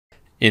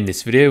In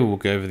this video, we'll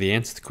go over the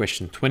answer to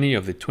question 20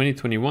 of the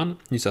 2021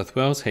 New South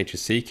Wales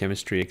HSC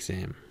Chemistry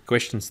Exam. The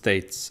question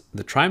states,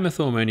 the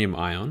trimethylammonium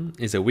ion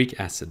is a weak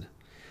acid.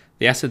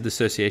 The acid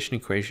dissociation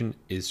equation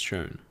is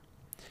shown.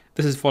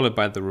 This is followed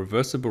by the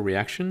reversible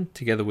reaction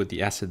together with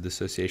the acid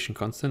dissociation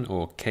constant,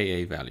 or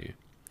Ka value.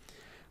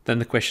 Then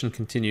the question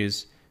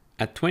continues,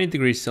 at 20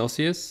 degrees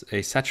Celsius,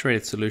 a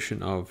saturated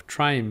solution of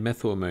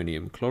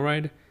trimethylammonium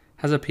chloride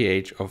has a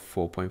pH of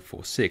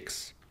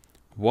 4.46.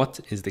 What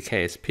is the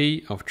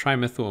KSP of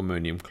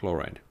trimethylammonium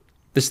chloride?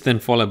 This is then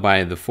followed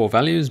by the four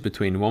values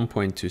between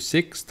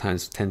 1.26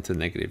 times 10 to the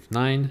negative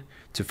 9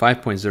 to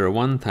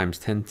 5.01 times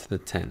 10 to the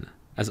 10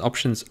 as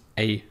options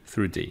A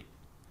through D.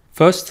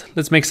 First,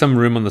 let's make some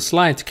room on the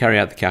slide to carry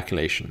out the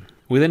calculation.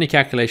 With any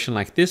calculation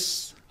like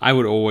this, I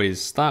would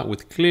always start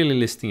with clearly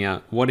listing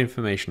out what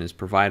information is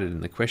provided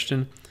in the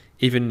question,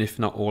 even if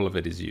not all of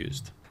it is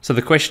used. So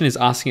the question is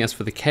asking us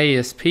for the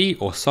KSP,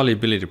 or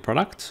solubility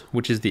product,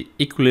 which is the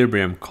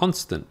equilibrium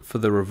constant for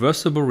the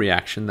reversible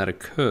reaction that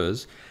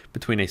occurs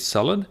between a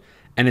solid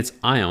and its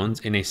ions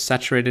in a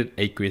saturated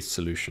aqueous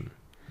solution.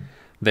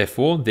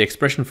 Therefore, the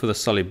expression for the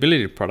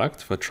solubility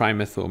product for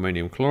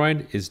trimethylammonium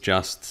chloride is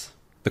just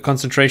the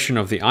concentration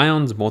of the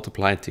ions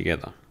multiplied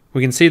together.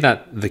 We can see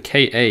that the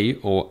Ka,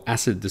 or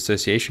acid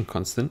dissociation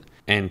constant,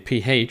 and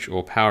pH,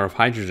 or power of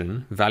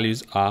hydrogen,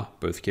 values are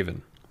both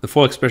given. The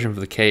full expression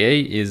for the Ka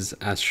is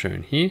as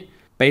shown here,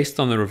 based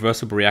on the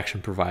reversible reaction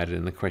provided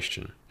in the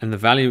question, and the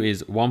value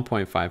is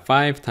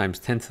 1.55 times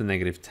 10 to the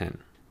negative 10.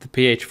 The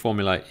pH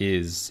formula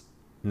is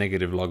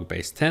negative log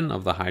base 10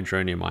 of the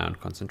hydronium ion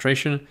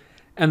concentration,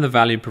 and the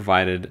value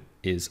provided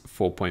is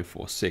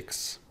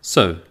 4.46.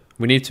 So,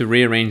 we need to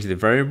rearrange the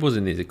variables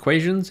in these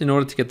equations in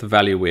order to get the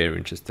value we're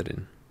interested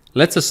in.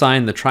 Let's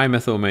assign the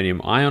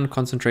trimethylammonium ion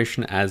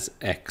concentration as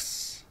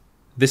X.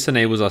 This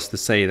enables us to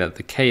say that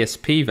the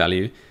KSP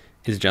value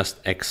is just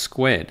X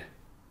squared.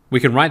 We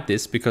can write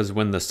this because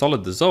when the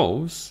solid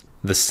dissolves,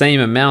 the same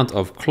amount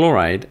of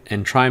chloride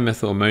and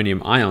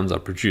trimethylammonium ions are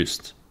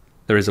produced.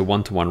 There is a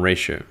 1-to-1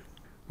 ratio.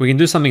 We can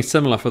do something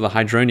similar for the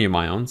hydronium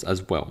ions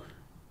as well.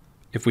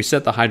 If we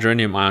set the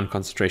hydronium ion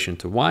concentration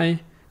to Y,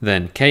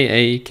 then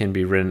Ka can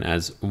be written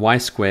as Y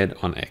squared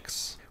on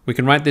X. We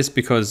can write this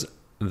because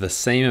the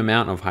same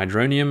amount of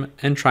hydronium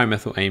and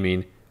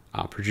trimethylamine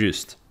are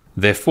produced.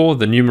 Therefore,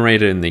 the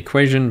numerator in the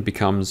equation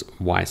becomes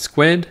Y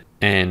squared,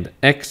 and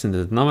X in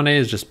the denominator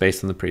is just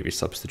based on the previous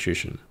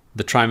substitution,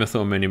 the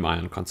trimethylammonium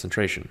ion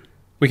concentration.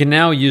 We can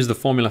now use the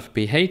formula for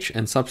pH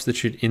and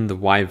substitute in the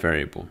Y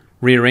variable.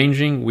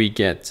 Rearranging, we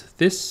get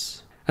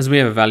this. As we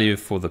have a value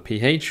for the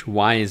pH,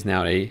 Y is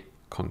now a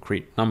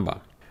concrete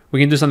number. We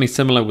can do something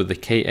similar with the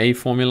Ka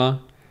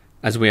formula,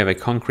 as we have a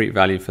concrete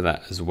value for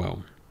that as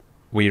well.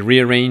 We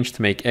rearrange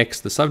to make X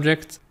the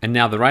subject, and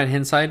now the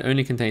right-hand side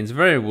only contains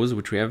variables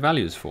which we have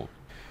values for.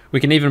 We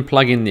can even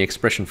plug in the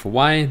expression for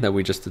Y that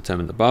we just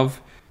determined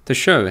above to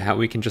show how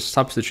we can just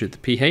substitute the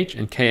pH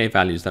and Ka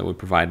values that were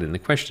provided in the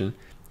question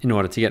in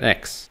order to get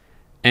X.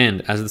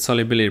 And as the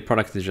solubility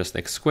product is just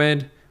X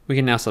squared, we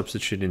can now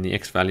substitute in the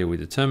X value we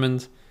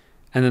determined,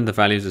 and then the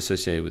values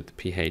associated with the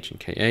pH and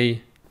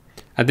Ka.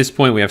 At this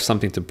point, we have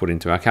something to put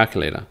into our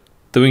calculator.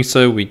 Doing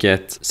so, we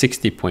get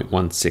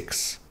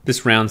 60.16.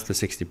 This rounds to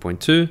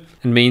 60.2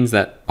 and means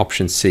that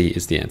option C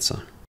is the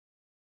answer.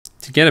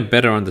 To get a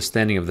better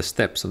understanding of the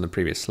steps on the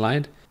previous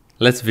slide,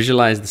 let's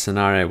visualize the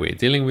scenario we're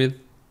dealing with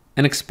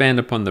and expand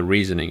upon the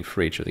reasoning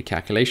for each of the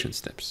calculation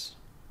steps.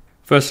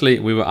 Firstly,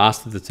 we were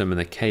asked to determine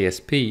the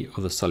KSP,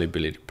 or the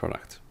solubility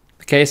product.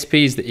 The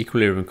KSP is the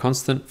equilibrium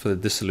constant for the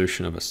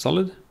dissolution of a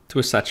solid to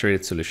a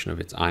saturated solution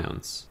of its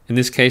ions. In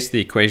this case,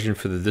 the equation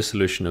for the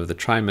dissolution of the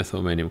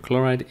trimethylammonium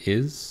chloride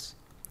is,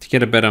 to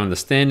get a better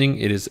understanding,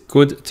 it is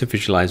good to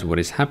visualize what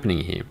is happening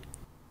here.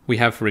 We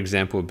have, for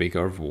example, a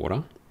beaker of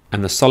water,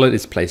 and the solid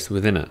is placed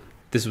within it.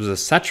 This was a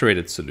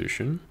saturated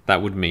solution.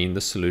 That would mean the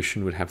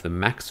solution would have the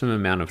maximum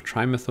amount of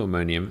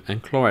trimethylammonium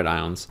and chloride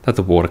ions that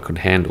the water could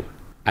handle.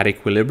 At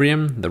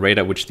equilibrium, the rate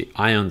at which the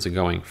ions are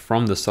going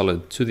from the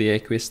solid to the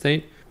aqueous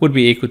state would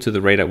be equal to the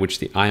rate at which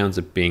the ions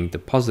are being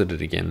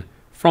deposited again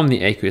from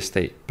the aqueous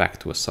state back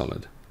to a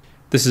solid.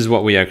 This is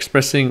what we are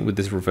expressing with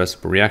this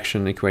reversible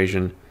reaction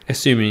equation,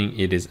 assuming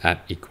it is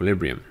at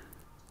equilibrium.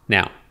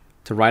 Now,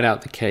 to write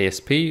out the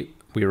KSP,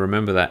 we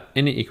remember that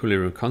any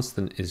equilibrium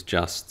constant is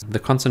just the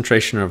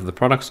concentration of the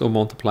products all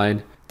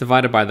multiplied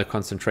divided by the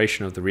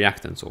concentration of the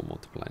reactants all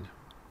multiplied.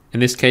 In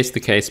this case, the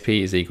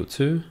KSP is equal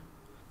to.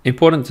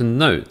 Important to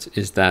note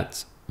is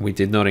that we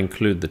did not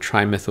include the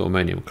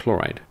trimethylammonium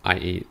chloride,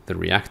 i.e. the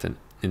reactant,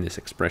 in this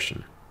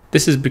expression.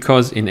 This is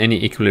because in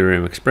any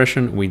equilibrium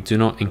expression, we do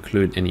not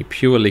include any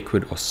pure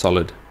liquid or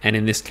solid, and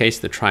in this case,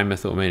 the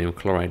trimethylammonium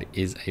chloride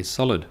is a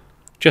solid.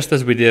 Just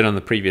as we did on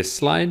the previous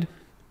slide,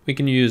 we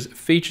can use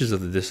features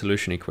of the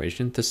dissolution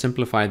equation to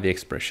simplify the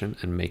expression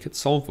and make it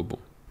solvable.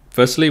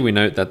 Firstly, we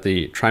note that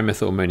the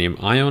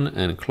trimethylammonium ion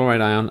and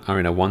chloride ion are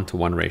in a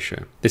 1-to-1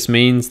 ratio. This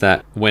means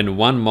that when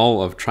 1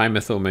 mole of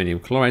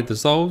trimethylammonium chloride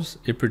dissolves,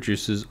 it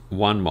produces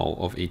 1 mole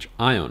of each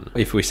ion.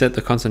 If we set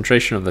the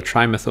concentration of the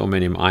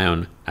trimethylammonium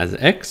ion as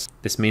X,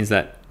 this means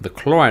that the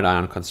chloride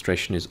ion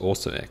concentration is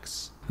also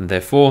X. And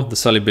therefore, the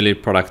solubility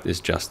product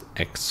is just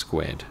X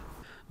squared.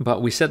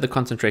 But we set the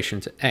concentration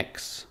to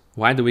X.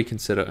 Why do we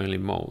consider only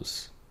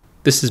moles?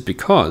 This is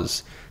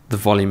because the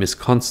volume is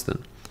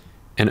constant,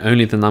 and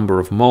only the number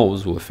of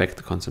moles will affect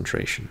the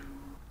concentration.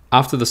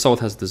 After the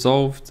salt has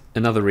dissolved,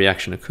 another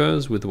reaction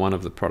occurs with one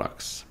of the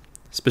products.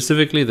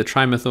 Specifically, the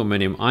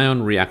trimethylammonium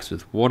ion reacts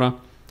with water,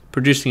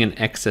 producing an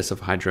excess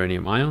of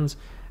hydronium ions,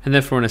 and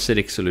therefore an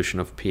acidic solution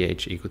of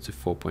pH equal to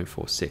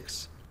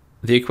 4.46.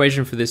 The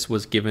equation for this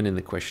was given in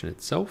the question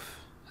itself,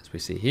 as we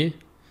see here.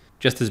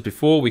 Just as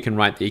before, we can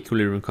write the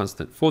equilibrium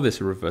constant for this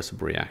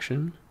irreversible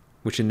reaction,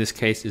 which in this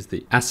case is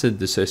the acid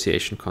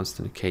dissociation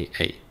constant Ka.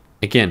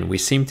 Again, we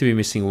seem to be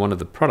missing one of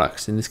the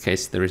products. In this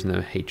case, there is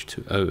no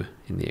H2O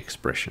in the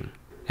expression.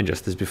 And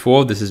just as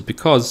before, this is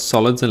because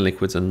solids and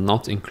liquids are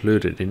not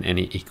included in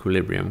any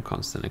equilibrium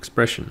constant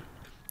expression.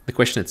 The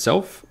question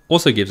itself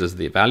also gives us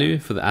the value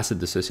for the acid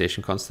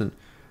dissociation constant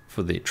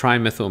for the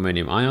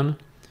trimethylammonium ion,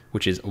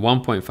 which is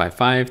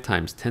 1.55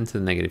 times 10 to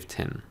the negative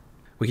 10.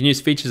 We can use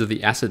features of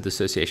the acid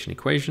dissociation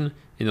equation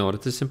in order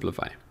to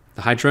simplify.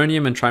 The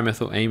hydronium and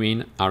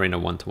trimethylamine are in a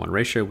 1-to-1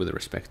 ratio with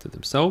respect to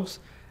themselves,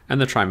 and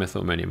the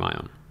trimethylammonium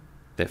ion.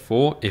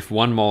 Therefore, if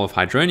 1 mole of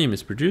hydronium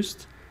is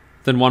produced,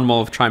 then 1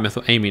 mole of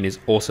trimethylamine is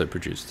also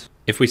produced.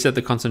 If we set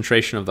the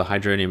concentration of the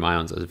hydronium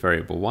ions as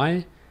variable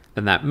y,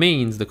 then that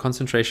means the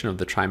concentration of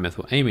the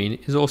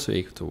trimethylamine is also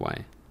equal to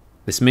y.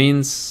 This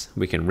means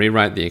we can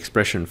rewrite the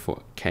expression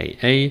for Ka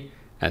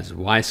as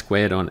y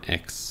squared on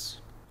x.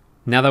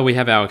 Now that we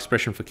have our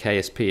expression for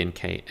KSP and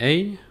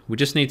Ka, we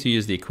just need to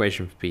use the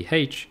equation for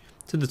pH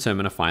to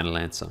determine a final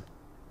answer.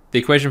 The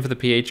equation for the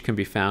pH can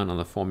be found on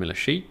the formula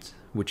sheet,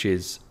 which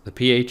is the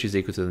pH is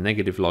equal to the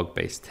negative log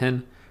base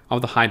 10 of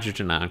the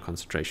hydrogen ion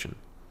concentration.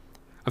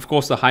 Of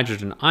course, the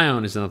hydrogen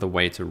ion is another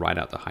way to write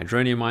out the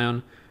hydronium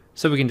ion,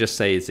 so we can just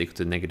say it's equal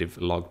to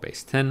negative log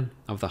base 10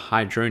 of the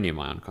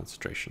hydronium ion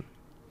concentration.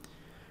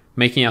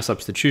 Making our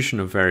substitution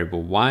of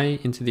variable y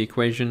into the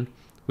equation,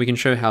 we can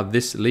show how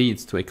this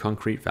leads to a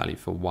concrete value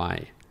for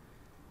y.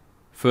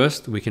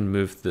 First, we can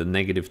move the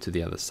negative to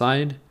the other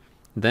side,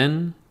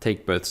 then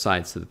take both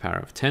sides to the power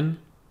of 10.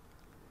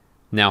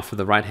 Now for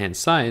the right hand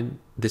side,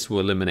 this will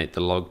eliminate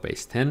the log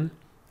base 10,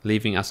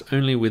 leaving us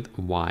only with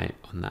y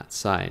on that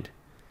side.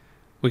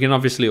 We can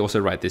obviously also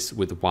write this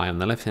with y on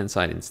the left hand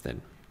side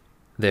instead.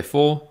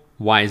 Therefore,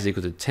 y is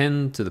equal to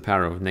 10 to the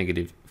power of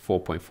negative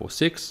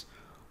 4.46,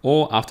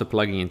 or after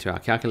plugging into our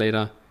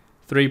calculator,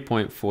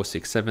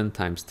 3.467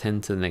 times 10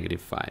 to the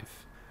negative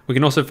 5. We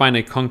can also find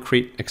a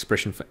concrete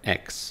expression for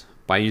x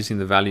by using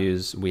the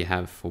values we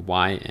have for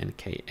y and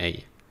Ka.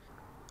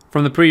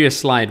 From the previous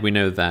slide, we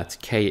know that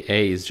Ka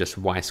is just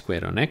y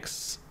squared on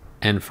x,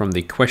 and from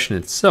the question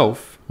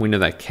itself, we know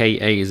that Ka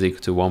is equal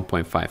to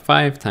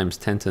 1.55 times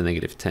 10 to the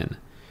negative 10.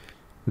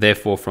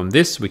 Therefore, from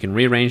this, we can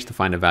rearrange to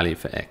find a value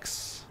for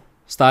x.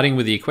 Starting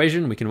with the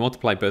equation, we can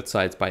multiply both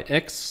sides by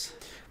x.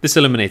 This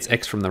eliminates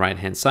x from the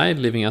right-hand side,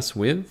 leaving us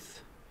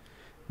with...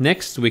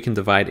 Next, we can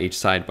divide each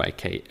side by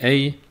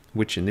Ka,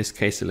 which in this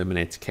case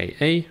eliminates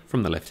Ka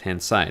from the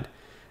left-hand side,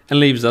 and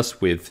leaves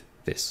us with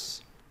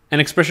this. An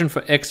expression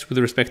for x with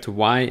respect to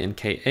y and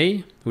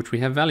Ka, which we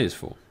have values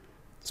for.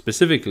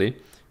 Specifically,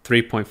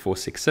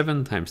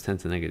 3.467 times 10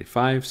 to the negative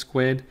 5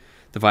 squared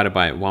divided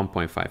by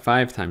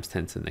 1.55 times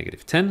 10 to the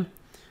negative 10,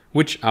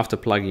 which after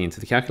plugging into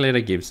the calculator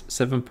gives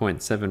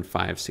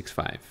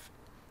 7.7565.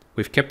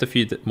 We've kept a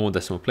few more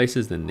decimal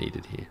places than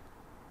needed here.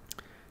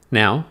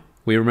 Now,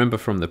 we remember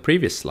from the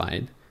previous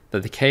slide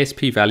that the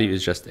KSP value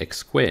is just x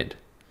squared.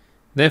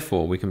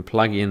 Therefore, we can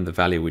plug in the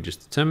value we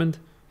just determined,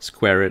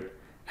 square it,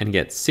 and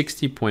get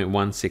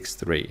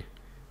 60.163,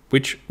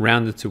 which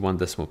rounded to one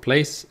decimal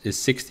place is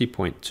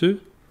 60.2,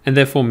 and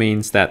therefore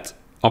means that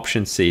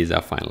option C is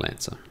our final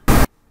answer.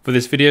 For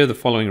this video, the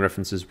following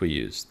references were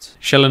used.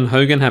 Schell and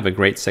Hogan have a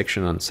great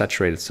section on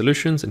saturated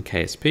solutions and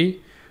KSP,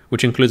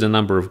 which includes a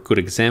number of good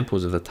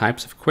examples of the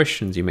types of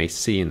questions you may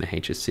see in the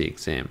HSC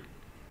exam.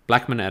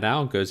 Blackman et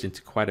al. Goes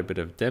into quite a bit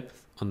of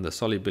depth on the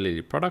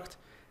solubility product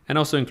and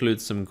also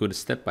includes some good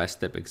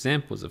step-by-step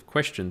examples of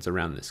questions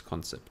around this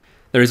concept.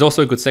 There is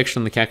also a good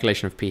section on the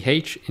calculation of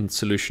pH in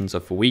solutions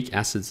of weak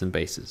acids and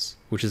bases,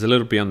 which is a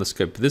little beyond the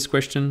scope of this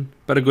question,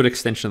 but a good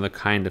extension of the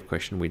kind of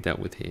question we dealt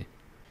with here.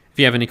 If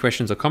you have any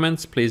questions or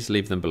comments, please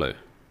leave them below.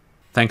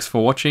 Thanks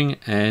for watching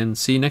and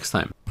see you next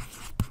time.